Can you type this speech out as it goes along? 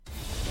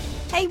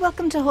Hey,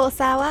 welcome to Horse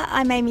Hour.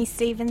 I'm Amy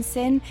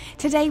Stevenson.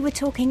 Today we're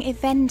talking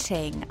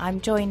eventing. I'm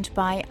joined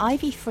by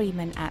Ivy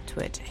Freeman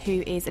Atwood,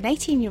 who is an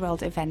 18-year-old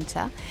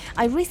eventer.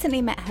 I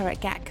recently met her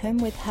at Gatcombe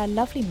with her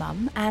lovely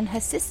mum, and her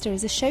sister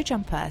is a show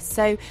jumper.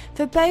 So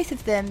for both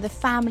of them, the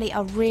family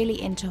are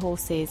really into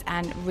horses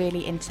and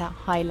really into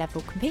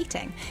high-level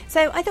competing.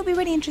 So I thought it'd be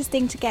really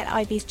interesting to get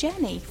Ivy's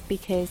journey,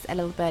 because a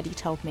little birdie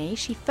told me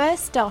she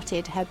first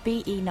started her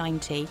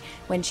BE90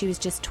 when she was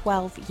just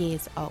 12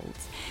 years old.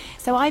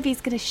 So Ivy's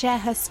going to share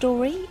her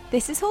story.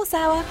 This is Horse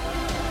Hour.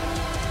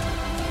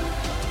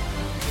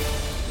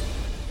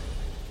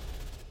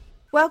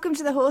 Welcome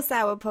to the Horse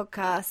Hour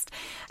podcast.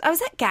 I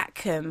was at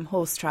Gatcombe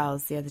Horse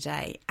Trials the other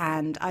day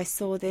and I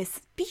saw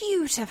this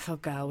beautiful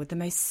girl with the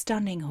most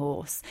stunning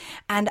horse,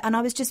 and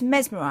I was just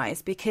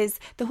mesmerised because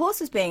the horse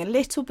was being a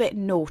little bit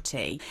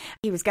naughty.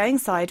 He was going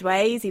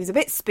sideways, he was a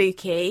bit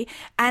spooky,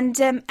 and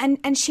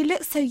she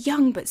looked so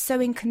young but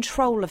so in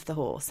control of the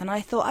horse, and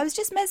I thought I was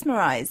just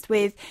mesmerised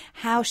with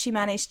how she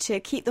managed to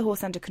keep the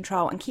horse under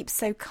control and keep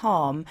so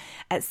calm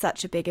at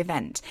such a big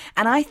event.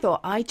 And I thought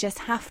I just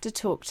have to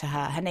talk to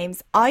her. Her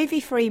name's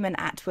Ivy Freeman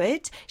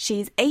Atwood.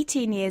 She's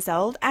 18 years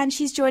old and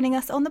she's joining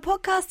us on the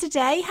podcast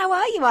today. How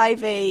are you,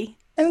 Ivy?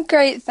 I'm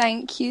great,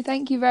 thank you.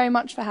 Thank you very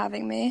much for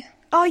having me.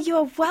 Oh,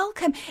 you're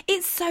welcome.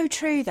 It's so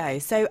true, though.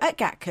 So at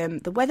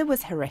Gatcombe, the weather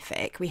was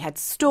horrific. We had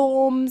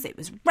storms, it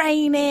was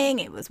raining,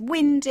 it was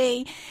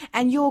windy,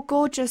 and your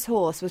gorgeous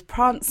horse was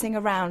prancing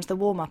around the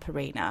warm-up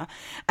arena,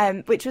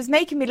 which was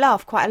making me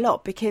laugh quite a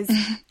lot, because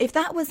if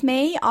that was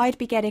me, I'd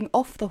be getting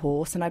off the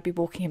horse and I'd be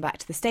walking him back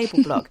to the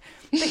stable block.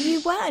 But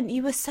you weren't.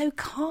 You were so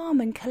calm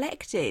and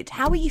collected.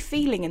 How were you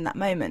feeling in that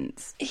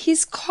moment?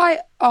 He's quite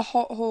a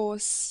hot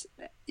horse,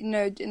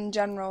 in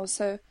general,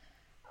 so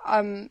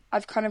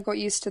I've kind of got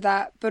used to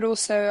that, but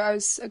also I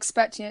was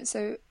expecting it.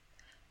 So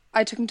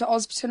I took him to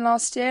Osberton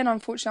last year, and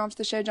unfortunately after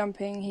the show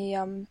jumping he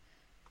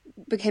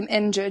became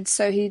injured,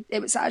 so it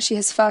was actually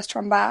his first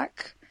run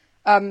back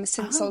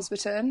since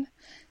Osberton.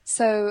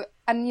 So,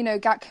 and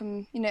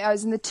Gatcombe, I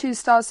was in the 2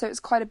 stars, so it was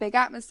quite a big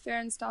atmosphere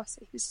and stuff,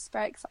 so he was just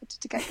very excited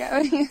to get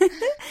going.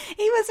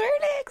 He was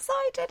really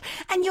excited.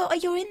 And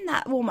you're in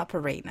that warm-up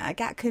arena.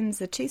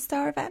 Gatcombe's a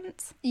 2-star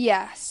event?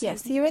 Yes.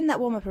 Yes, so you're in that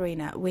warm-up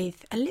arena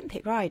with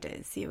Olympic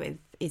riders. You're with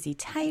Izzy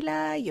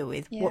Taylor, you're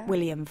with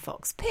William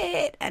Fox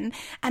Pitt, and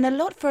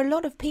for a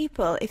lot of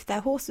people, if their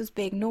horse was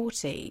being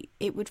naughty,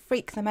 it would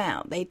freak them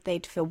out.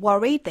 They'd feel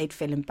worried, they'd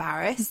feel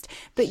embarrassed,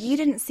 but you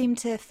didn't seem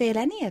to feel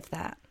any of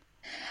that.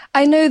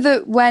 I know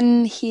that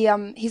when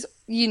he's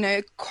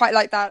quite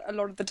like that a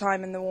lot of the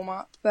time in the warm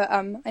up, but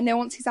I know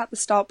once he's at the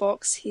start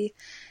box he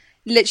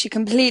literally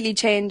completely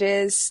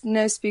changes,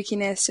 no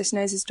spookiness, just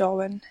knows his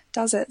doll and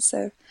does it.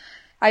 So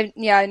I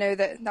know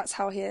that's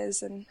how he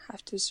is, and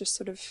have to just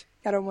sort of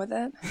get on with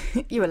it.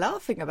 You were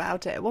laughing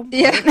about it at one point.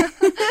 Yeah.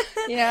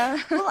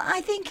 Yeah. Well,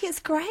 I think it's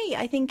great.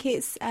 I think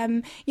it's,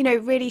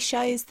 really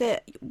shows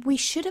that we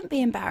shouldn't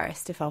be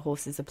embarrassed if our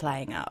horses are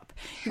playing up.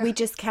 Yeah. We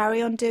just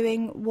carry on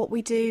doing what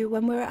we do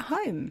when we're at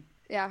home.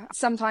 Yeah.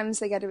 Sometimes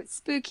they get a bit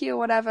spooky or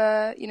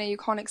whatever. You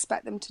can't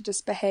expect them to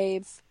just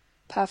behave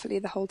perfectly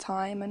the whole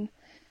time. And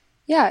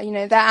yeah,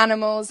 they're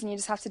animals and you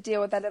just have to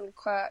deal with their little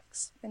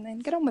quirks and then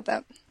get on with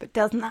it. But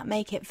doesn't that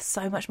make it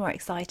so much more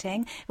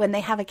exciting when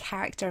they have a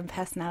character and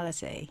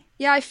personality?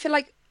 Yeah, I feel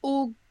like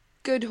all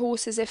good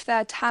horses, if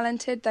they're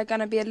talented, they're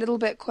going to be a little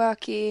bit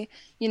quirky.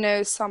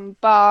 Some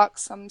bark,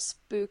 some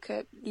spook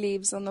at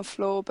leaves on the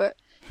floor, but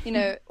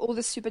all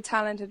the super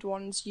talented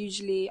ones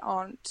usually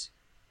aren't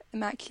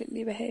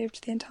immaculately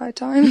behaved the entire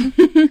time.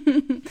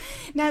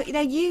 Now,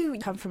 you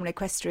come from an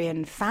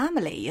equestrian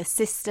family. Your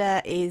sister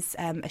is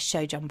a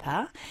show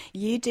jumper.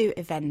 You do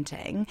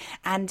eventing,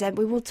 and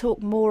we will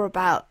talk more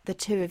about the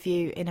two of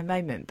you in a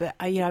moment. But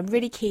I'm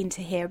really keen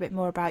to hear a bit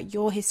more about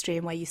your history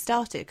and where you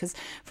started, because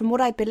from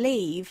what I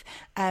believe,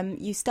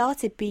 you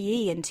started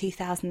BE in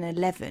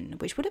 2011,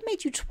 which would have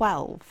made you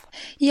 12.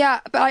 Yeah,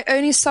 but I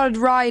only started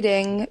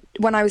riding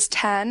when I was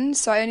 10,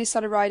 so I only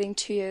started riding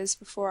 2 years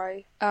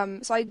before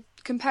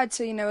compared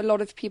to, a lot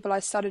of people,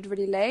 I started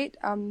really late.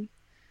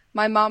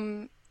 My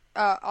mum,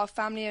 our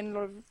family owned a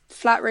lot of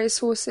flat race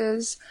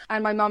horses,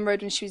 and my mum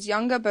rode when she was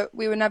younger, but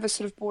we were never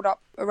sort of brought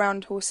up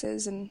around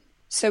horses. And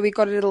so we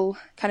got a little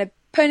kind of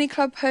pony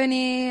club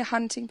pony,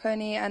 hunting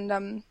pony, and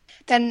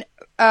then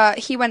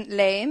he went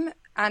lame,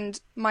 and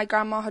my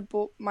grandma had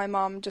bought my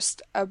mum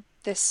just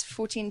this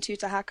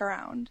 14-tutor hack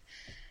around.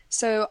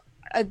 So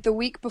the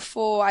week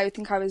before, I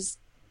think I was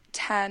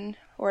 10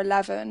 or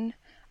 11,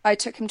 I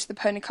took him to the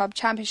Pony Club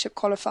Championship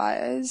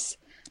qualifiers.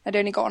 I'd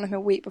only got on him a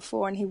week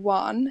before and he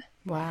won.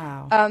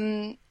 Wow.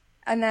 And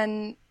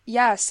then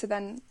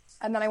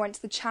I went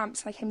to the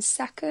champs and I came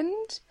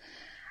second.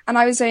 And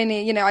I was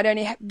only, I'd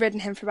only ridden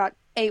him for about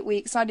 8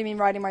 weeks. I'd been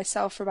riding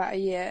myself for about a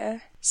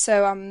year.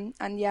 So,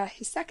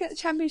 he's second at the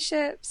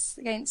championships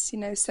against,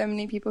 so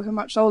many people who are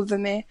much older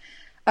than me.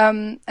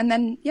 So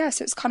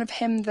it's kind of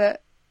him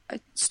that I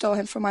stole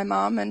him from my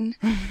mum, and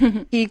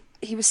he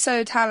was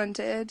so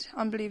talented,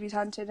 unbelievably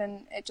talented,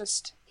 and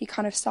he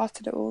kind of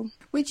started it all.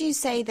 Would you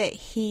say that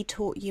he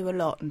taught you a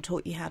lot and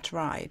taught you how to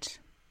ride?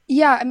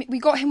 Yeah, I mean, we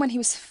got him when he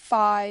was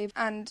 5,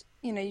 and,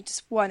 you know, you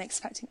just weren't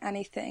expecting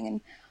anything.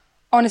 And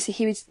honestly,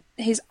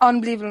 he's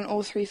unbelievable in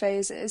all 3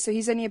 phases. So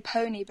he's only a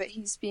pony, but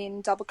he's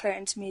been double clear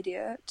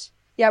intermediate.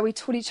 Yeah, we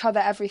taught each other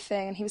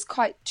everything, and he was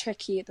quite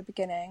tricky at the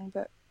beginning,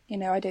 but, you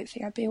know, I don't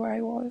think I'd be where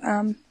I was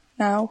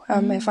now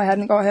if I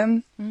hadn't got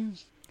him.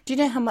 Do you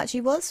know how much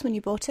he was when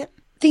you bought it?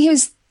 I think he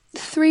was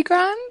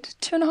 $3,000,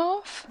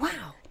 2.5.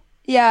 Wow.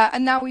 Yeah,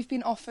 and now we've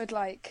been offered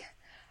like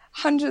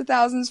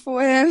 100,000s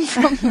for him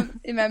from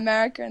in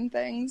America and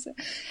things.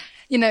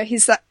 You know,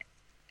 he's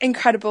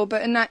incredible.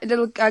 But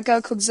a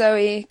girl called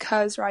Zoe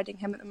Kerr's riding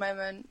him at the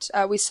moment.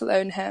 We still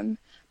own him,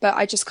 but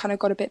I just kind of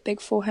got a bit big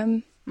for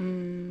him.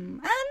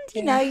 And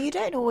you know, you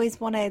don't always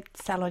want to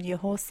sell on your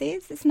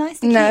horses. It's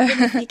nice to keep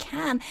them if you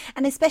can,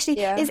 and especially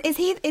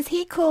is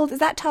he called? Is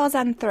that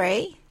Tarzan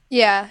 3?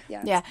 Yeah.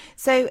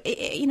 So,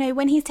 you know,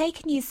 when he's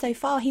taken you so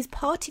far, he's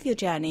part of your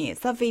journey.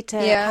 It's lovely to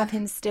have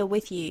him still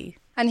with you.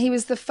 And he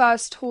was the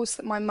first horse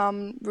that my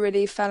mum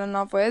really fell in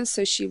love with,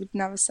 so she would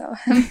never sell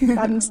him.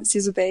 Had him since he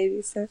was a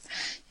baby, so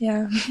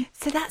yeah.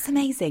 So that's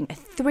amazing. A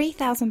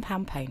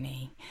 £3,000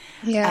 pony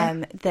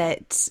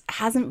that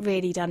hasn't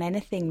really done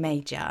anything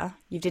major.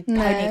 You did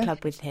Pony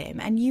Club with him,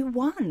 and you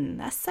won.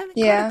 That's so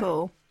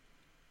incredible.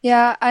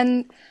 Yeah,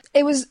 and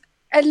it was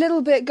a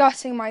little bit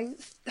gutting, my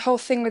whole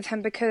thing with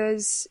him,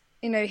 because,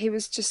 you know, he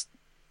was just,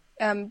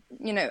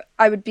 you know,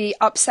 I would be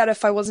upset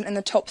if I wasn't in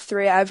the top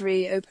 3 at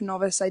every Open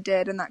Novice I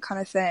did and that kind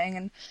of thing.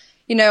 And,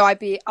 you know, I'd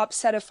be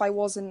upset if I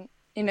wasn't,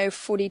 you know,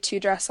 42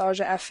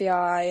 dressage at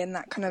FEI and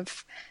that kind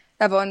of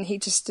level. And he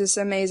just is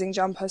an amazing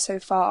jumper, so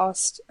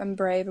fast and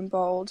brave and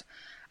bold.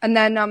 And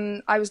then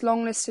I was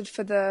longlisted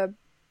for the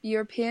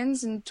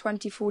Europeans in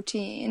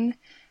 2014,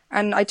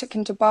 and I took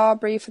him to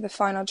Barbary for the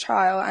final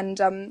trial.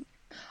 And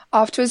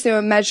afterwards they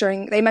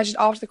measured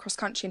after the cross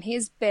country, and he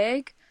is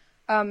big,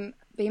 but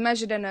he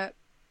measured in a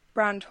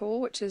Brand Hall,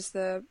 which is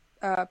the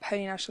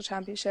Pony National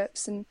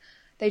Championships, and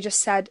they just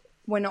said,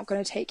 we're not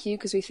going to take you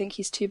because we think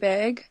he's too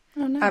big.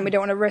 Oh, no. And we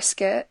don't want to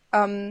risk it.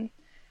 And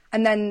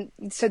then,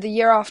 so the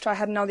year after, I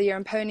had another year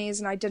in ponies,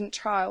 and I didn't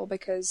trial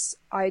because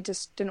I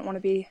just didn't want to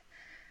be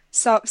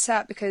so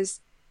upset,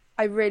 because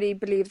I really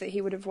believe that he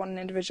would have won an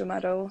individual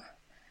medal.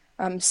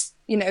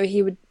 You know,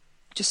 he would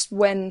just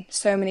win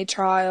so many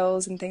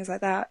trials and things like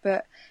that,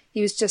 but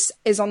he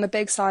is on the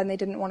big side, and they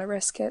didn't want to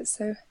risk it,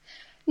 so...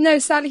 No,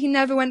 sadly, he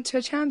never went to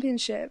a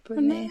championship with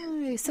me.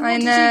 No, so what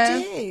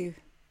did you do?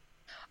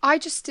 I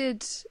just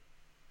did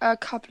a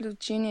couple of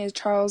junior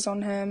trials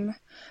on him,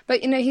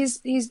 but you know,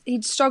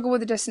 he'd struggle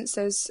with the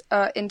distances,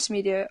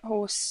 intermediate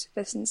horse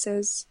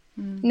distances.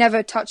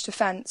 Never touched a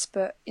fence,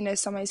 but you know,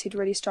 some ways he'd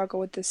really struggle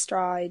with the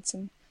strides,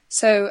 and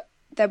so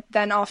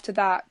then after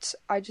that,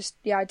 I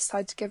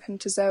decided to give him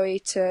to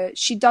Zoe.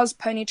 She does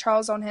pony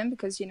trials on him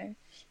because, you know,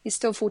 he's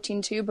still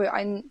 14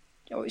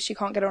 but she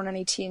can't get on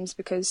any teams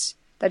because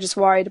they're just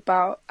worried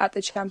about at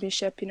the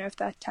championship, you know, if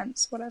they're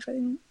tenths, whatever, they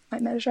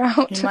might measure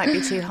out. He might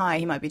be too high,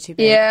 he might be too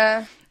big.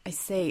 Yeah. I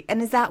see.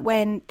 And is that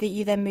when that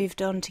you then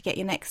moved on to get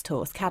your next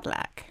horse,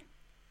 Cadillac?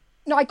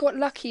 No, I got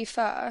lucky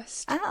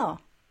first. Oh.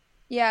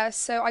 Yeah,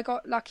 so I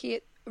got lucky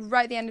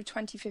right at the end of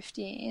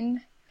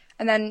 2015.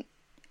 And then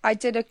I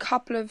did a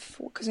couple of,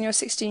 because when you're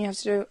 16 you have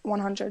to do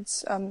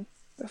 100s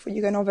before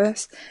you go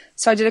novice.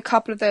 So I did a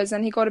couple of those,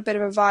 and he got a bit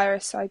of a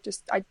virus, so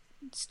I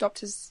stopped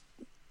his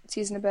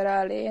season a bit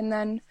early. And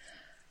then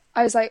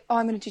I was like,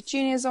 I'm going to do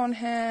juniors on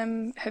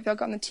him. Hopefully I'll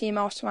get on the team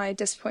after my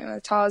disappointment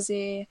with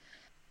Tarzi.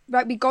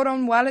 Like, we got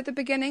on well at the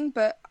beginning,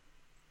 but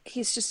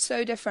he's just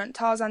so different.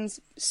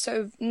 Tarzan's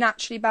so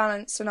naturally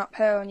balanced and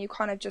uphill, and you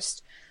kind of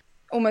just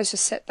almost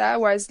just sit there,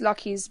 whereas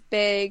Lucky's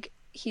big.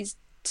 He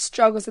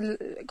struggles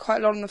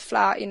quite a lot on the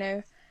flat, you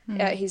know.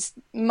 He's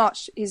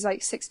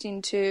like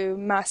 16'2",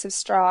 massive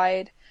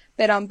stride,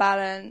 bit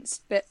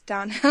unbalanced, bit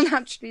downhill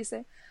naturally.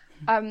 So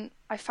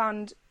I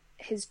found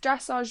his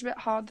dressage a bit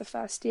hard the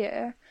first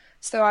year,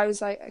 so I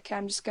was like, okay,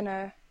 I'm just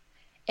gonna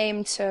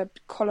aim to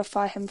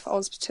qualify him for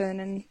Osberton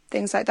and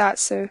things like that.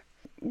 So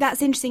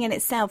that's interesting in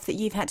itself that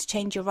you've had to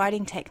change your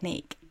riding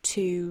technique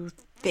to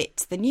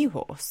fit the new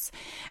horse.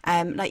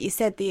 Like you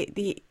said,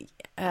 the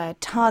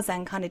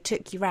Tarzan kind of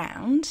took you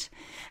round,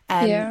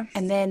 and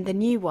then the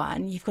new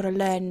one, you've got to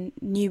learn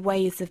new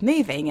ways of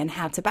moving and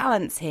how to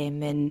balance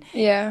him, and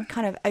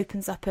kind of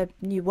opens up a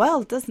new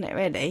world, doesn't it,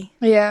 really?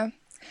 Yeah.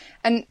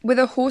 And with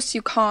a horse,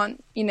 you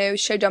can't, you know,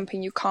 show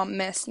jumping, you can't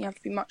miss, and you have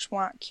to be much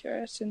more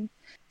accurate. And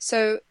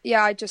so,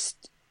 yeah, I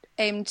just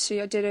I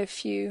did a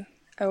few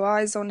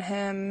OIs on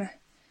him.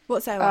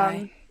 What's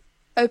OI?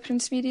 Open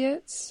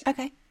intermediates.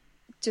 Okay.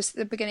 Just at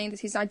the beginning of the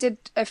season. I did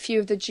a few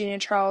of the junior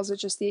trials, or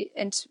just the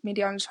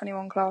intermediate under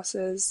 21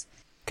 classes.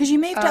 Because you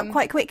moved up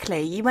quite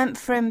quickly. You went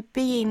from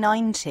being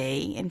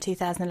 90 in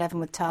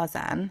 2011 with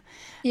Tarzan.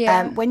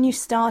 Yeah. When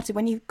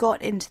you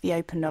got into the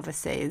Open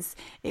Novices,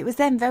 it was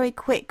then very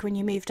quick when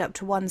you moved up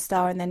to 1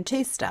 star and then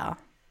 2 star.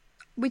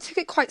 we took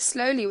it quite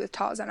slowly with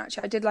Tarzan,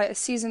 actually. I did like a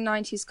season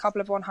 90s, couple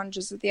of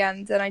 100s at the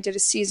end. Then I did a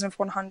season of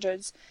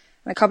 100s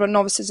and a couple of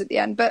novices at the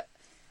end. But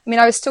I mean,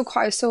 I was still,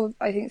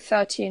 I think,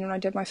 13 when I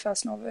did my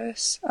first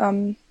novice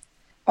on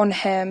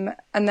him.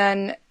 And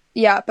then,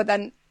 but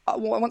then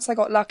once I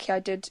got lucky, I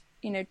did,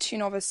 2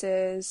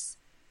 novices,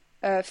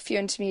 a few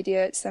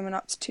intermediates, then went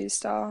up to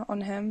 2-star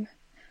on him.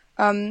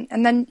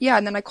 And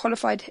then I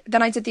qualified.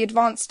 Then I did the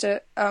advanced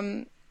at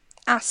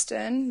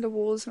Aston, the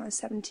Walls, when I was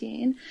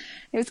 17.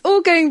 It was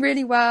all going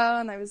really well,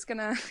 and I was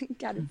gonna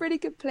get a pretty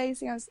good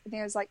placing. I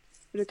think I was like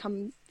would have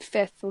come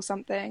 5th or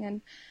something,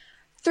 and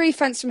 3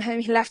 fence from him,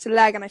 he left a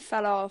leg, and I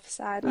fell off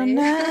sadly. Oh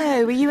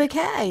no, were you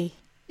okay?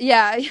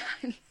 Yeah,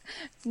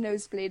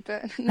 nosebleed,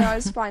 but no, I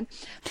was fine.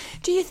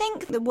 Do you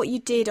think that what you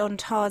did on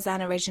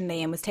Tarzan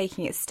originally and was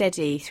taking it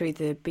steady through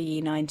the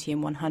BE90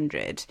 and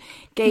 100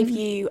 gave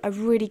you a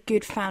really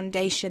good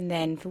foundation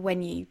then for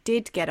when you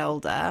did get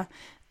older?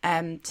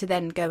 To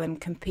then go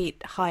and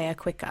compete higher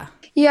quicker?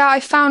 Yeah, I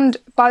found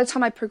by the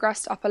time I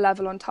progressed up a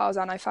level on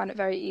Tarzan, I found it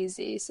very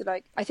easy. So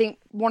like, I think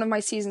one of my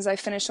seasons I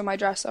finished on my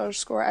dressage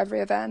score every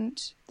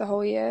event the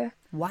whole year.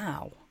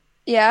 Wow.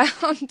 Yeah.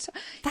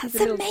 That's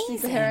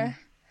amazing.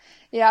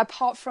 Yeah,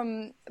 apart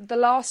from the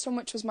last one,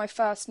 which was my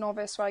first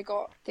novice, where I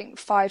got, I think,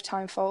 5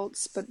 time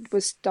faults, but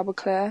was double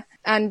clear.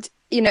 And,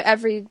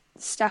 every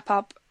step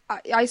up,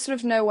 I sort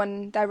of know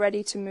when they're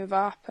ready to move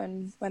up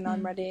and when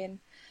I'm ready. And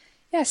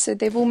yeah, so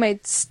they've all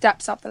made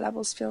steps up the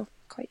levels feel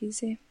quite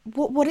easy.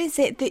 What is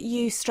it that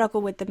you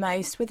struggle with the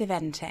most with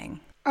eventing?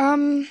 I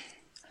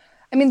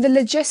mean, the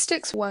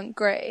logistics weren't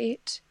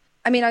great.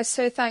 I mean, I was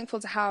so thankful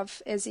to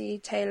have Izzy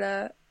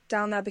Taylor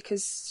down there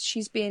because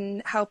she's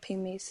been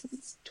helping me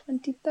since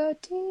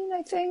 2013,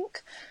 I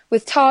think,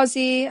 with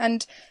Tarzi,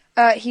 and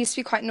he used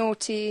to be quite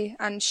naughty,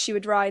 and she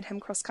would ride him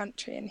cross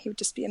country, and he would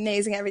just be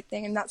amazing at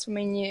everything, and that's when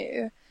we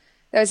knew.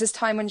 There was this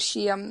time when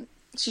she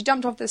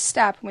jumped off this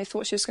step and we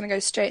thought she was going to go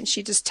straight, and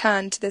she just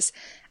turned to this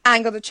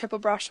angle, the triple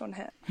brush on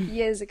him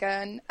years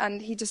ago,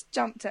 and he just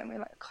jumped it, and we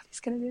were like, God, he's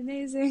going to be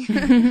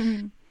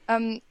amazing.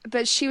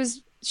 But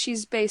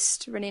she's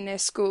based really near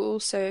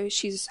school, so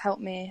she's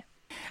helped me.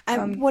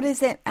 What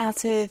is it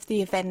out of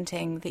the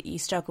eventing that you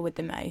struggle with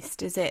the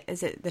most? Is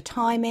it the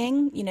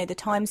timing, the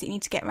times that you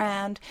need to get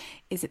around?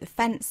 Is it the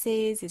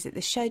fences? Is it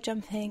the show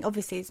jumping?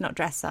 Obviously it's not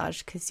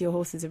dressage because your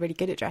horses are really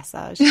good at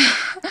dressage.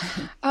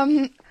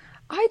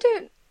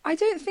 I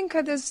don't think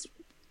there's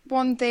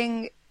one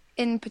thing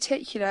in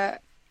particular.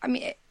 I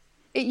mean,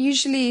 it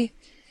usually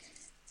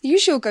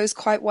goes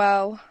quite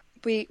well.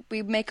 We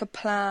make a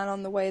plan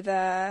on the way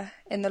there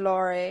in the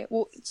lorry.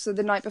 So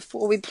the night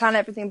before, we plan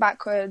everything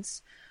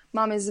backwards.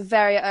 Mum is a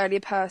very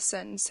early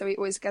person, so we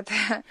always get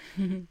there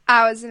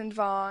hours in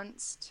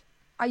advance.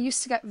 I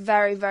used to get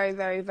very, very,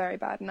 very, very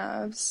bad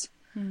nerves.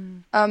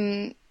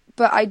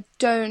 But I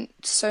don't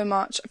so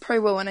much. I probably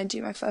will when I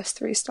do my first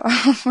 3-star.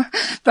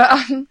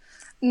 But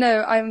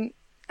no,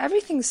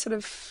 everything's sort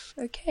of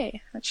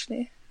okay,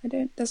 actually.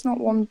 There's not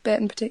one bit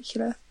in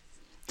particular.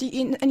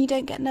 And you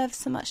don't get nervous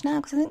so much now?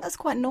 Because I think that's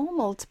quite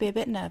normal to be a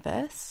bit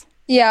nervous.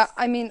 Yeah,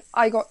 I mean,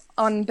 I got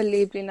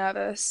unbelievably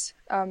nervous.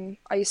 I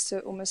used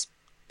to almost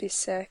be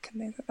sick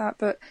and things like that.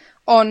 But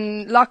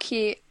on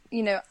Lucky,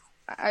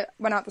 I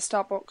went out the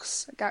start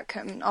box at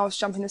Gatcombe. I was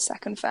jumping the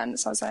second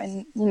fence. I was like,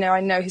 I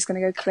know he's going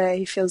to go clear.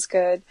 He feels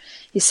good.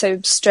 He's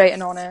so straight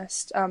and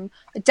honest. I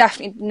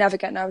definitely never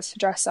get nervous for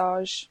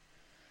dressage.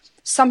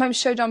 Sometimes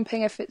show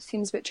jumping if it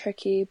seems a bit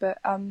tricky, but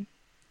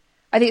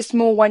I think it's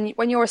more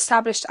when you're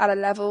established at a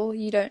level,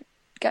 you don't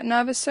get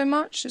nervous so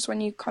much. It's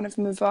when you kind of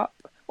move up,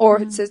 or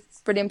if it's a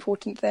really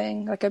important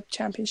thing, like a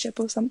championship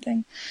or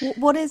something.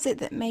 What is it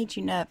that made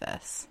you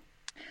nervous?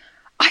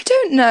 I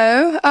don't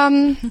know.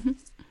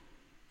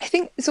 I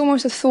think it's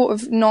almost a thought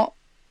of not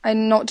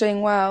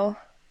doing well.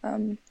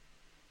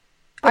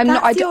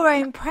 That's your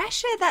own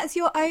pressure. That's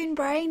your own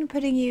brain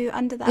putting you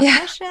under that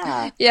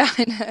pressure. Yeah,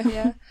 I know.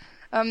 Yeah.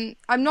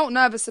 I'm not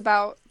nervous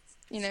about,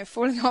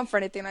 falling off or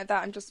anything like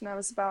that. I'm just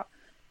nervous about,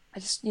 I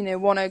just,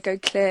 want to go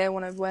clear,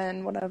 want to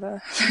win,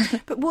 whatever.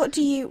 But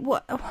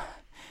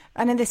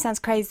I know this sounds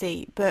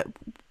crazy, but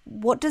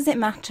what does it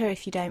matter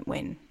if you don't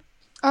win?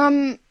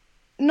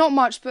 Not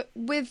much, but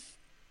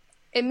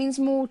it means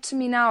more to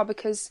me now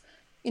because,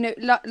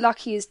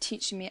 Lucky is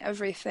teaching me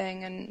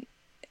everything. And,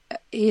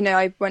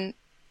 I went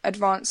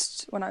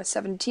advanced when I was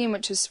 17,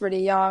 which is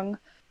really young.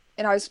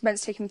 And I was meant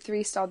to take him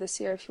 3-star this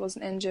year if he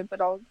wasn't injured, but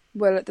I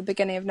will at the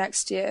beginning of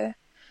next year.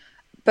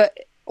 But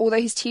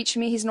although he's teaching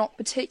me, he's not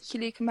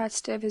particularly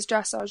competitive. His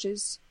dressage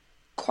is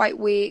quite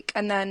weak.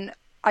 And then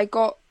I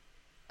got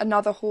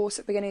another horse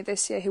at the beginning of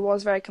this year who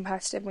was very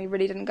competitive, and we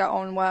really didn't get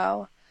on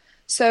well.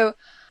 So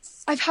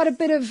I've had a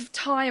bit of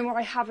time where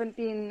I haven't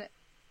been,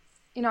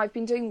 I've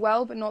been doing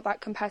well, but not that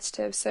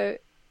competitive. So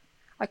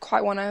I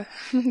quite want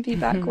to be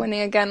back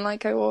winning again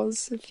like I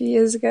was a few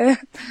years ago.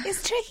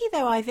 It's tricky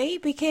though, Ivy,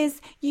 because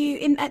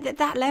you at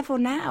that level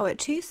now at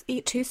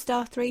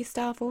 2-star,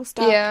 3-star,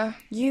 4-star,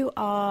 you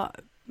are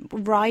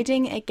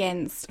riding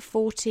against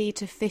 40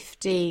 to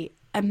 50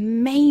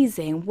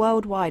 amazing,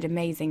 worldwide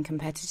amazing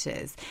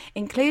competitors,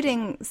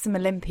 including some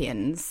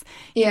Olympians.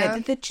 You know,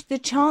 the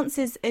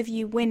chances of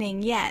you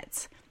winning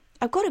yet,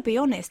 I've got to be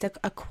honest,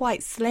 are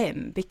quite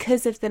slim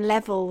because of the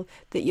level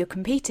that you're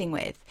competing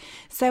with.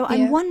 So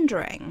I'm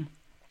wondering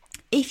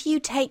if you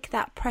take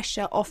that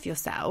pressure off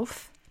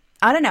yourself.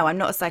 I don't know, I'm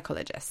not a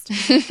psychologist,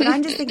 but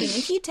I'm just thinking,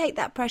 if you take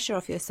that pressure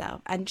off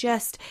yourself and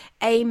just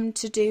aim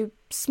to do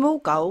small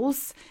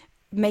goals,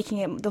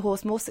 making the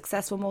horse more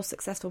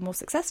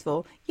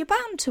successful, you're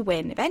bound to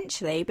win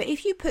eventually. But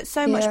if you put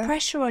so much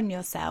pressure on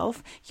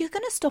yourself, you're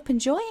going to stop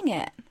enjoying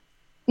it.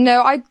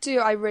 No, I do.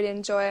 I really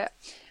enjoy it.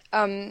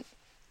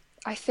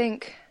 I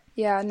think,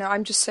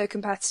 I'm just so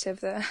competitive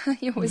that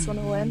you always want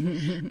to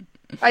win.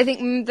 I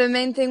think the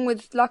main thing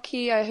with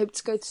Lucky, I hope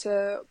to go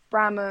to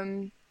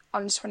Bramham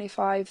under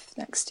 25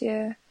 next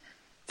year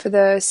for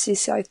the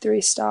CCI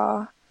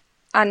 3-star.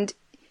 And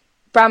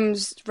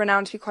Bramham's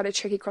renowned to be quite a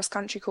tricky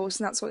cross-country course,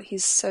 and that's what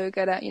he's so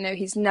good at. You know,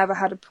 he's never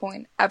had a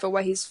point ever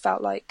where he's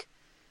felt like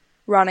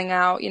running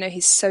out. You know,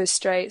 he's so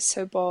straight,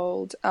 so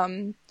bold.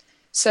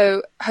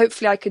 So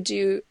hopefully I could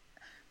do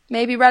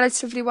maybe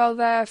relatively well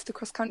there if the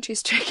cross-country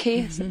is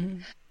tricky.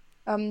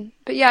 But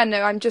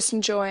I'm just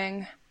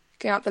enjoying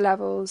going up the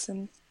levels.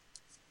 And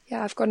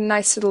I've got a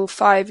nice little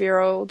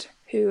 5-year-old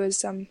who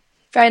is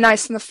very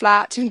nice on the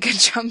flat and good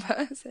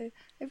jumper. So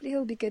hopefully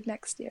he'll be good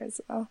next year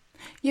as well.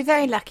 You're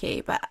very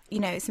lucky, but,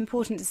 you know, it's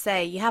important to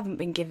say you haven't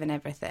been given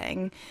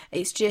everything.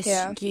 It's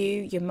just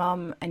you, your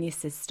mum and your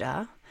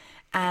sister.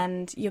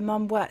 And your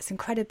mum works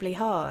incredibly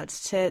hard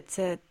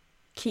to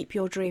keep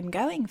your dream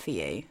going for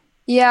you.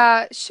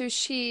 Yeah, so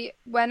she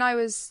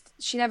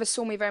never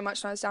saw me very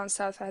much when I was down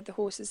south. I had the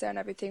horses there and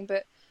everything,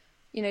 but,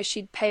 you know,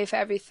 she'd pay for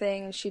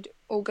everything. She'd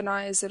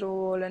organise it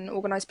all and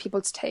organise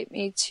people to take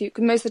me to...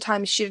 Cause most of the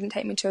time she didn't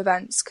take me to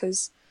events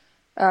because,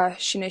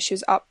 she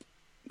was up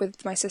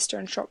with my sister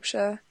in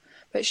Shropshire.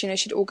 But,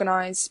 she'd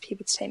organise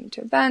people to take me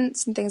to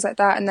events and things like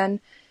that. And then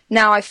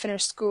now I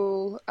finished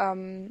school,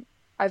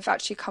 I've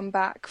actually come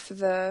back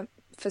for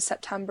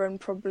September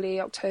and probably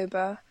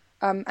October.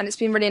 And it's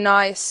been really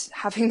nice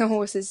having the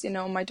horses, you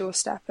know, on my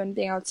doorstep and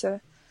being able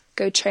to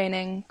go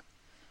training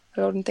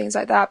a lot and things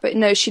like that. But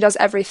no, she does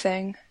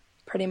everything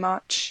pretty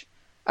much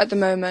at the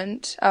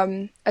moment,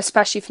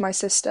 especially for my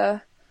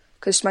sister,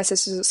 because my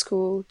sister's at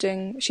school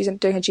she's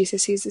doing her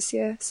GCSEs this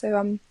year.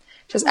 So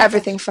she does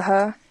everything for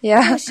her.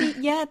 Yeah.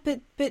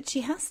 Well, but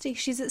she has to.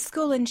 She's at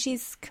school and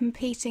she's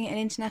competing at an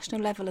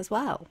international level as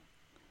well.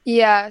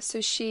 Yeah, so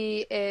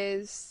she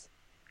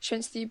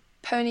went to the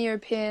Pony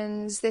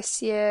Europeans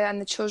this year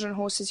and the Children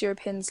Horses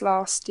Europeans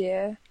last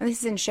year. And this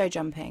is in show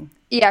jumping?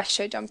 Yeah,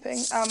 show jumping.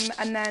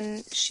 And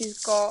then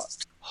she's got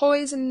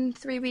Hoys in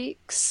 3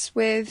 weeks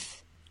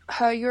with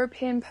her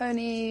European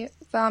pony,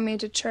 Valmy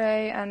de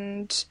Trey,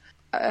 and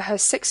her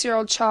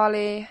 6-year-old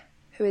Charlie,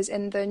 who is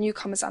in the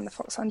Newcomers and the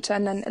Fox Hunter,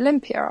 and then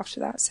Olympia after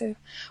that. So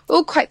we're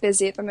all quite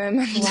busy at the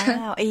moment.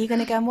 Wow. Are you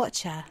going to go and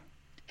watch her?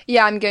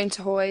 Yeah, I'm going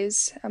to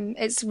Hoys.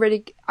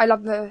 I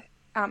love the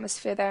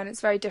atmosphere there, and it's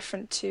very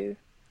different to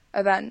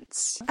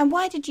events. And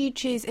why did you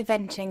choose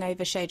eventing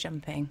over show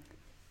jumping?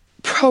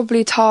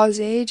 Probably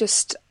Tarzi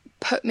just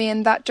put me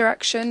in that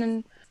direction,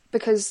 and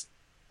because,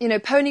 you know,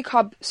 Pony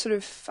Club sort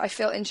of, I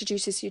feel,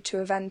 introduces you to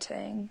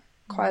eventing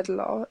quite a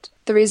lot.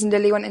 The reason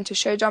Lily went into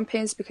show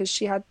jumping is because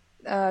she had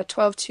a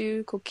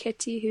 12-2 called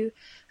Kitty who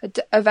had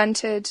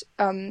evented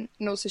and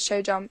also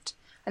show jumped,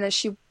 and then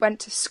she went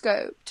to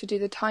Scope to do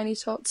the Tiny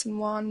Tots and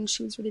won.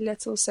 She was really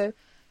little, so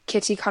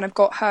Kitty kind of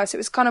got her. So it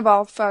was kind of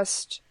our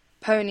first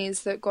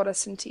ponies that got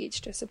us into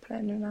each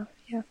discipline, and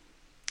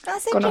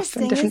that's gone interesting, off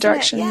in different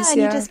directions. Yeah,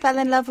 and you just fell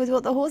in love with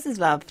what the horses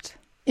loved.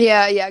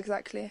 Yeah,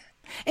 exactly.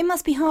 It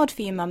must be hard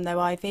for your mum though,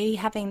 Ivy,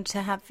 having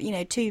to have, you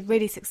know, two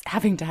really successful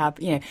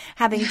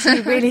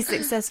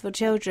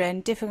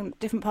children,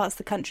 different parts of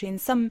the country,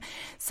 and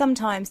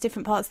sometimes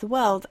different parts of the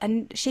world,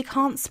 and she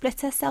can't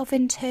split herself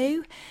in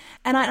two.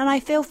 And I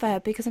feel for her,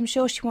 because I'm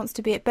sure she wants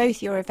to be at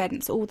both your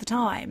events all the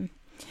time.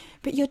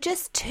 But you're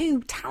just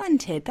too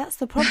talented. That's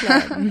the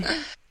problem.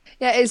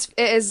 Yeah, it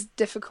is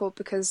difficult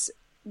because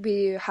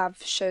we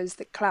have shows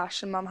that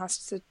clash, and Mum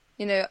has to,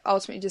 you know,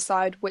 ultimately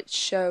decide which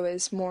show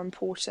is more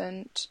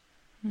important.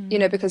 You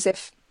know, because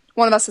if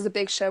one of us has a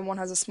big show and one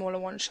has a smaller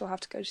one, she'll have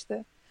to go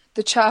to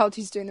the child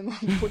who's doing the more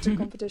important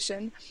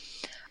competition.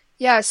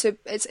 Yeah, so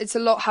it's a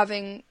lot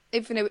having,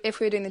 if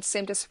we're doing the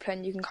same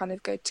discipline, you can kind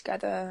of go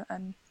together,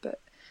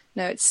 but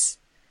no,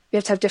 we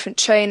have to have different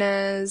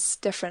trainers,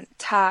 different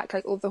tack,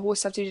 like all the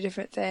horses have to do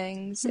different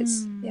things.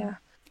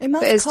 It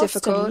must cost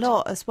difficult. A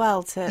lot as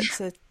well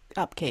to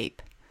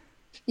upkeep.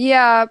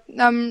 Yeah,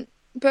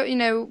 but you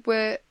know,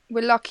 we're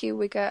lucky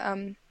we get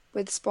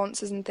with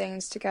sponsors and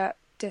things to get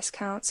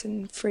discounts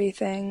and free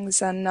things,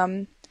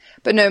 and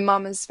but no,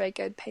 Mum is very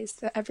good, pays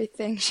for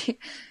everything. She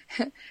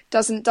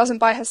doesn't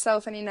buy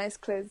herself any nice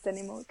clothes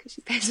anymore because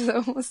she pays for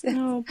the horses.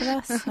 Oh,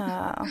 bless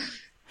her.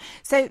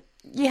 So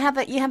you have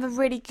a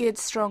really good,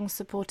 strong,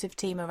 supportive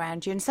team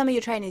around you, and some of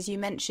your trainers, you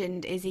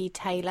mentioned Izzy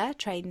Taylor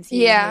trains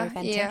you.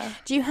 Yeah.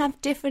 Do you have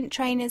different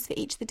trainers for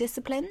each of the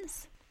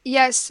disciplines?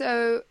 Yeah,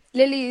 so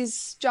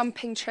Lily's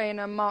jumping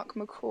trainer, Mark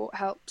McCourt,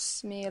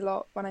 helps me a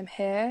lot when I'm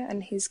here,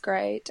 and he's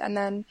great. And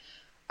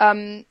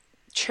then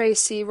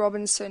Tracy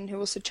Robinson, who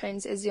also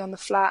trains Izzy on the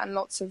flat and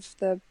lots of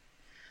the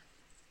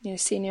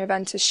senior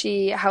eventers,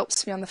 she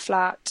helps me on the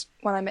flat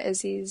when I'm at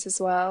Izzy's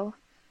as well.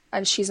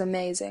 And she's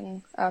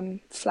amazing,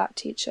 flat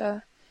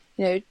teacher.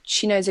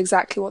 She knows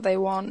exactly what they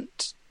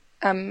want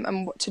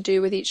and what to do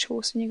with each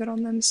horse when you get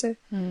on them. So,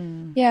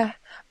 yeah.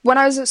 When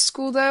I was at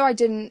school, though,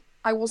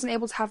 I wasn't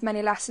able to have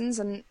many lessons,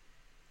 and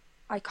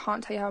I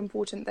can't tell you how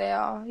important they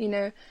are.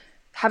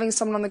 Having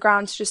someone on the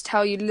ground to just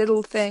tell you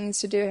little things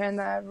to do here and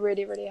there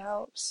really, really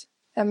helps.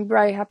 I'm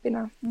very happy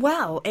now.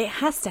 Well, it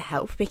has to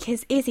help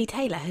because Izzy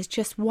Taylor has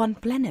just won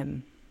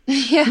Blenheim.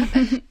 Yeah,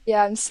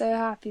 I'm so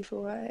happy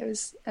for her. It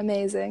was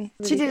amazing.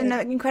 Really she did good.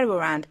 an incredible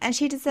round, and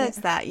she deserves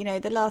that.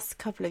 The last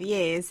couple of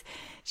years,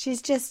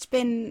 she's just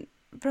been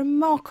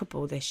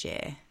remarkable this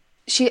year.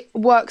 She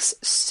works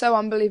so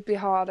unbelievably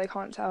hard, I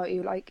can't tell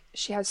you. Like,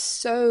 she has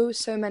so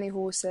many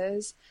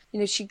horses.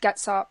 She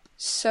gets up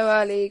so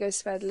early, goes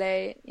to bed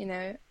late,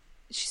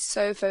 she's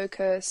so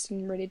focused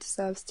and really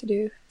deserves to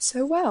do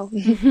so well.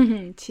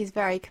 She's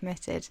very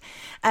committed.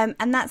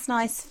 And that's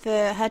nice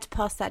for her to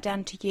pass that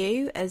down to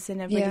you as in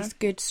a really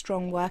good,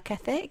 strong work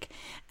ethic,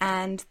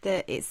 and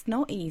that it's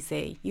not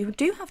easy. You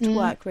do have to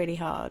work really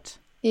hard.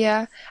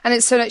 Yeah, and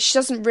it's so that she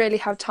doesn't really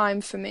have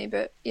time for me,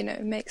 but,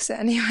 makes it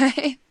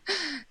anyway.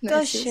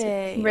 Does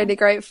she? Really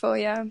grateful,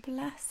 yeah.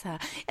 Bless her.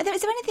 Is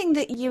there anything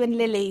that you and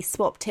Lily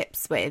swap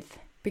tips with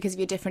because of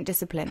your different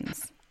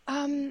disciplines?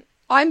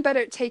 I'm better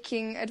at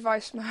taking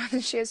advice from her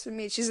than she is from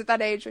me. She's at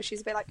that age where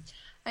she's a bit like,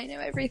 I know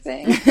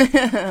everything.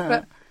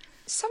 But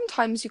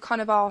sometimes you kind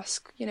of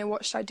ask,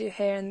 what should I do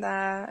here and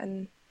there?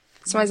 And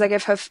sometimes I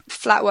give her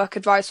flat work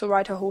advice or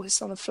ride her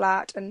horse on the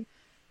flat, and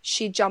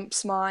she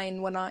jumps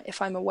mine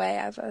if I'm away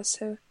ever.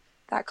 So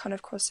that kind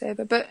of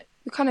crossover. But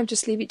we kind of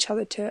just leave each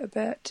other to it a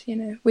bit,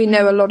 We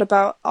know a lot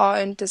about our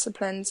own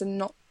disciplines and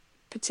not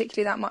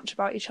particularly that much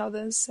about each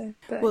other's. So,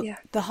 but yeah.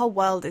 The whole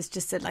world is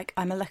just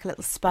I'm like a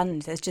little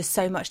sponge. There's just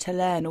so much to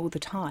learn all the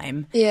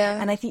time. Yeah.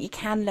 And I think you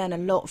can learn a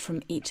lot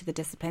from each of the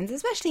disciplines,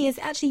 especially as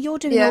actually you're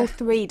doing all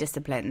three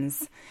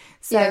disciplines.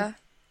 So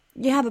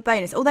you have a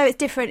bonus. Although it's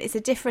different, it's a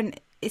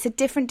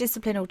different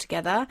discipline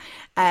altogether.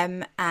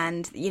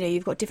 And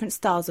you've got different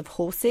styles of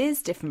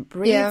horses, different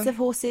breeds of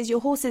horses.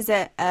 Your horses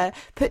are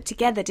put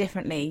together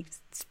differently,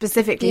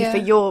 specifically for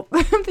your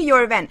for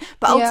your event.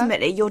 But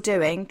ultimately, you're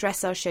doing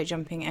dressage, show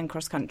jumping, and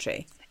cross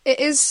country.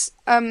 It is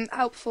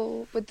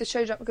helpful with the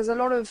show jump because a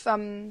lot of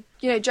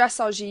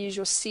dressage you use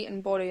your seat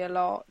and body a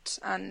lot,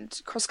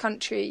 and cross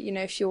country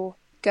if you're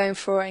going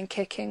for it and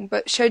kicking.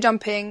 But show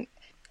jumping,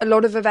 a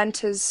lot of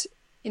eventers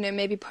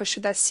maybe push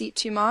with their seat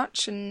too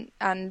much, and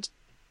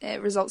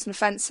it results in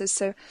offences.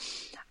 So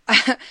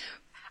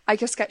I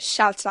just get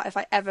shouted at if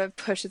I ever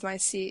push with my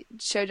seat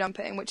show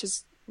jumping, which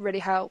has really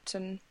helped,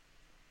 and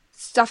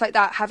stuff like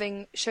that,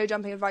 having show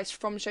jumping advice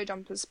from show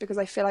jumpers, because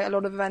I feel like a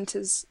lot of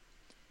eventers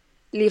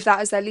leave that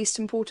as their least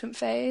important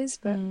phase,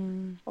 but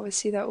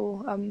obviously they're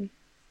all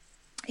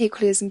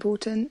equally as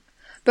important.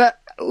 But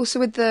also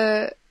with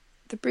the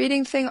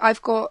breeding thing,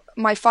 I've got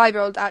my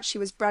 5-year-old actually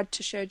was bred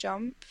to show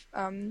jump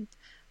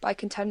by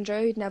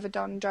Contendro. He'd never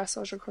done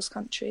dressage or cross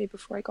country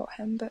before I got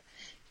him, but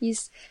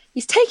he's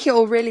taking it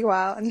all really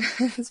well, and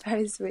it's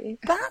very sweet.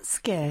 That's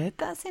good.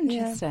 That's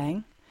interesting.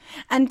 Yeah.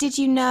 And did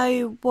you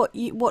know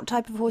what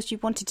type of horse you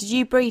wanted? Did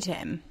you breed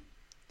him?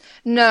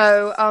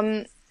 No.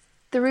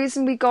 The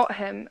reason we got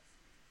him,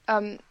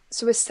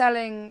 so we're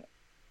selling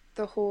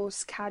the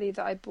horse Caddy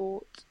that I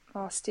bought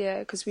last year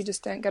because we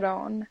just don't get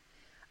on.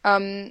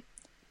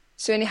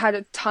 So I only had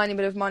a tiny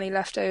bit of money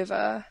left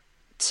over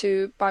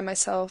to buy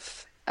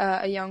myself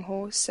a young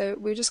horse. So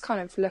we were just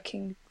kind of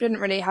looking. Didn't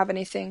really have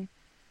anything.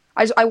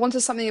 I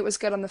wanted something that was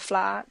good on the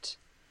flat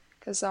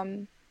because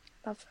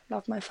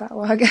love my flat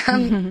work.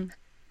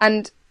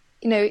 And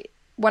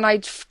when I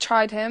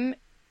tried him,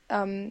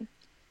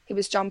 he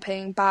was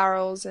jumping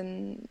barrels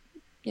and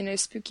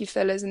spooky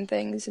fillers and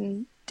things,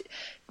 and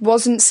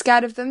wasn't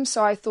scared of them.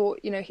 So I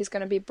thought he's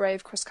going to be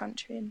brave cross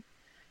country,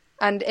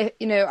 and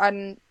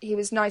he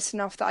was nice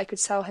enough that I could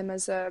sell him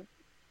as a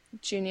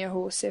junior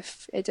horse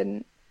if it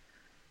didn't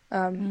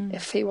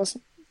if he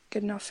wasn't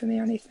good enough for me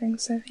or anything.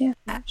 So yeah,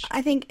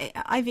 I think,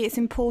 Ivy, it's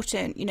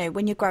important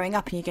when you're growing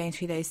up and you're going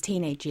through those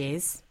teenage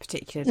years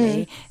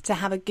particularly to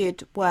have a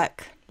good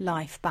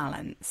work-life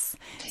balance.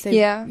 So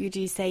would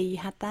you say you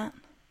had that?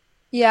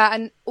 Yeah,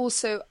 and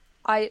also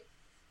I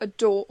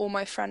adore all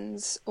my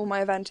friends, all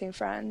my eventing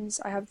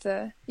friends. I have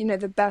the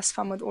best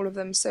fun with all of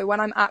them. So when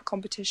I'm at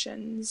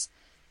competitions,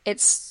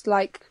 it's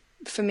like,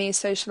 for me,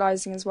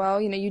 socializing as well.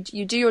 You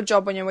do your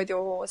job when you're with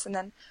your horse, and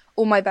then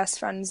all my best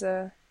friends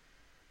are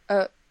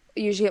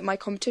usually at my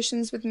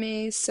competitions with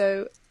me.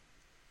 So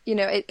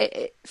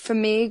it for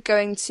me,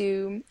 going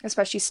to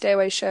especially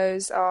stay-away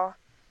shows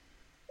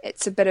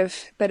it's a bit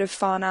of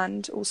fun,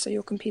 and also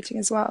you're competing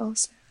as well.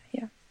 So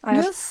yeah,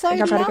 You're so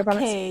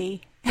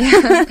lucky.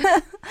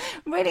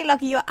 Really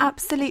lucky. You're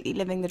absolutely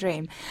living the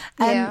dream.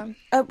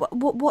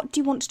 What do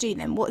you want to do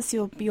then? What's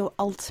your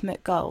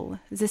ultimate goal?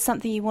 Is this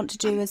something you want to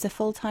do as a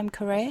full-time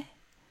career?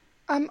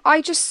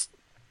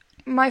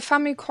 My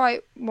family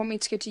quite want me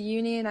to go to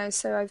uni, and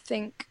so I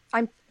think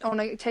I'm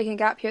taking a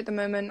gap year at the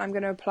moment. I'm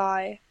going to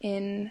apply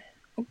in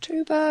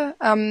October.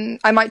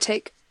 I might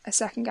take a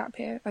second gap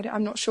year.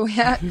 I'm not sure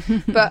yet,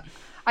 but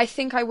I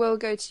think I will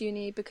go to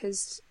uni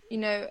because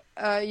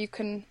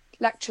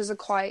lectures are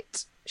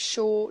quite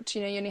short.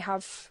 You only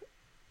have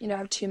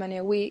 2 many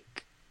a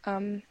week.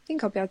 I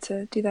think I'll be able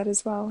to do that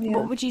as well. Yeah.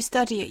 What would you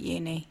study at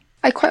uni?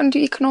 I quite want to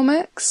do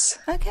economics.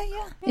 Okay,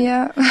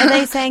 yeah. Are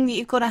they saying that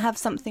you've got to have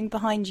something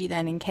behind you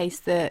then in case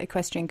the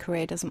equestrian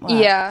career doesn't work?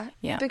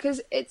 Yeah.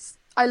 Because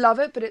I love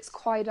it, but it's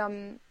quite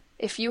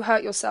if you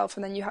hurt yourself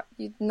and then you have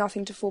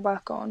nothing to fall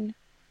back on.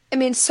 I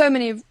mean, so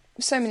many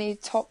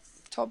top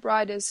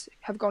riders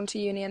have gone to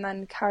uni and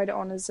then carried it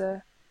on as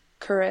a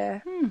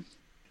career.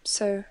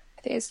 So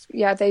I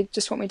think they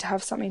just want me to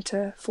have something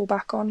to fall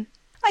back on.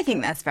 I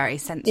think that's very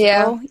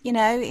sensible.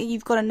 Yeah.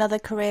 You've got another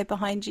career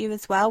behind you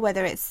as well,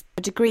 whether it's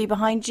a degree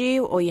behind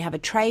you or you have a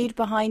trade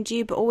behind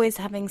you, but always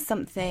having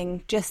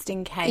something just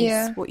in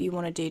case what you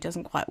want to do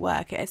doesn't quite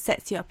work. It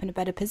sets you up in a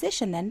better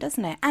position then,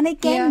 doesn't it? And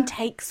again,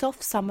 takes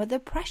off some of the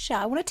pressure.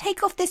 I want to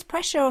take off this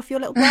pressure off your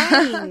little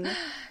brain.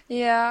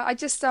 Yeah, I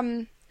just,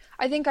 I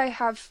think I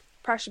have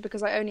pressure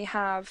because I only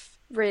have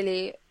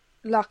really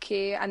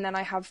Lucky, and then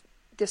I have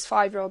this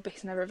 5-year-old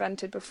because I never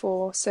evented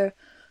before. So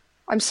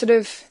I'm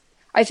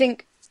I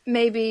think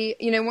maybe,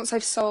 once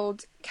I've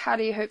sold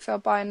Caddy, hopefully I'll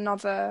buy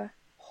another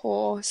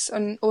horse.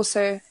 And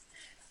also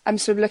I'm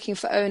sort of looking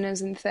for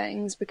owners and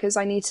things because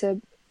I need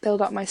to build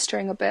up my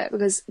string a bit,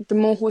 because the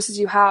more horses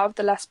you have,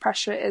 the less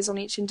pressure it is on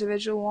each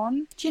individual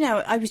one. Do you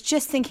know, I was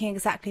just thinking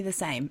exactly the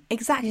same.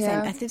 Same.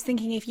 I was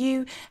thinking if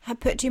you had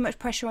put too much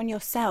pressure on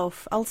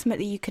yourself,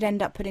 ultimately you could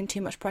end up putting too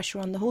much pressure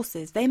on the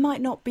horses. They might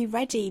not be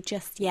ready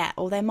just yet,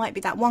 or there might be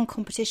that one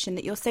competition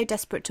that you're so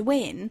desperate to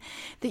win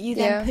that you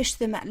then push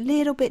them a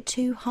little bit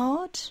too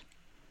hard.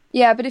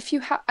 Yeah, but if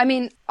you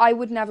I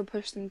would never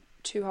push them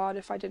too hard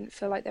if I didn't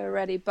feel like they were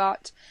ready.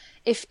 But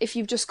if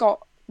you've just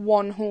got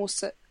one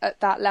horse at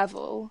that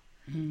level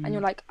and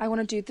you're like, I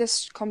want to do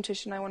this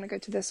competition, I want to go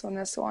to this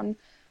one.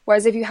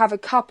 Whereas if you have a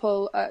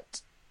couple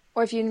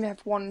or if you only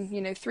have one,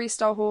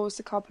 3-star horse,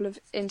 a couple of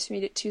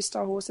intermediate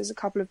 2-star horses, a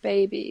couple of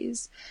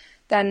babies,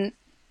 then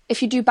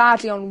if you do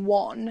badly on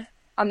one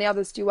and the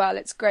others do well,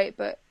 it's great.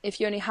 But if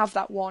you only have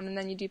that one and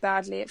then you do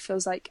badly, it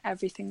feels like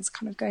everything's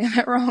kind of going a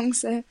bit wrong.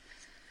 So,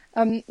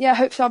 hopefully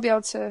I'll be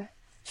able to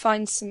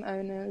find some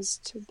owners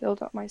to build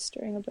up my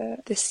string a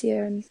bit this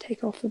year and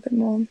take off a bit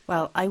more.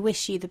 Well, I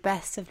wish you the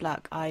best of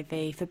luck,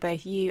 Ivy, for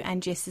both you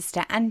and your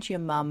sister and your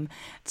mum.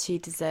 She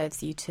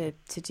deserves you to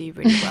do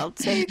really well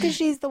too, because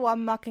she's the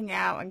one mucking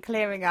out and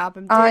clearing up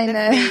and doing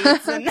the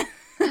feeds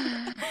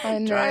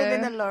and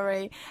driving the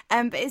lorry.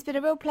 But it's been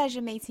a real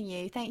pleasure meeting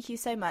you. Thank you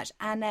so much.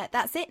 And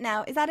that's it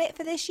now. Is that it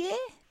for this year?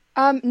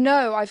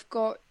 No, I've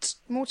got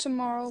more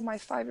tomorrow, my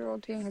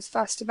 5-year-old doing his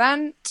first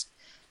event.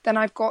 Then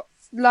I've got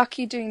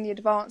Lucky doing the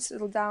advanced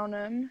Little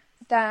Downham,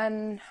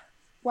 then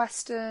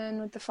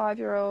Western with the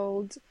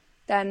 5-year-old,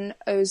 then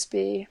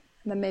Osby,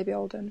 and then maybe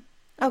Oldham.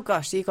 Oh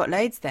gosh, so you've got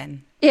loads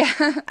then. Yeah.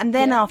 And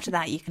then after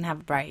that you can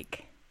have a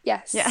break.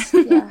 Yes. Yeah.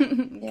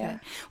 Yeah.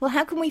 Well,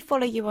 how can we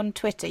follow you on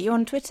Twitter? You're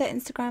on Twitter,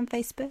 Instagram,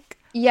 Facebook?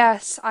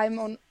 Yes, I'm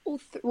on all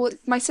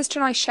my sister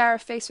and I share a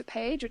Facebook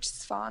page, which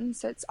is fun.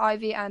 So it's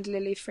Ivy and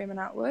Lily Freeman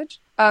Atwood.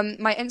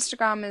 My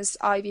Instagram is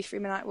Ivy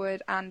Freeman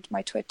Atwood, and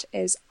my Twitter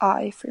is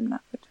I Freeman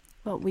Atwood.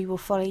 Well, we will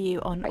follow you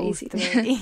on all easy. three.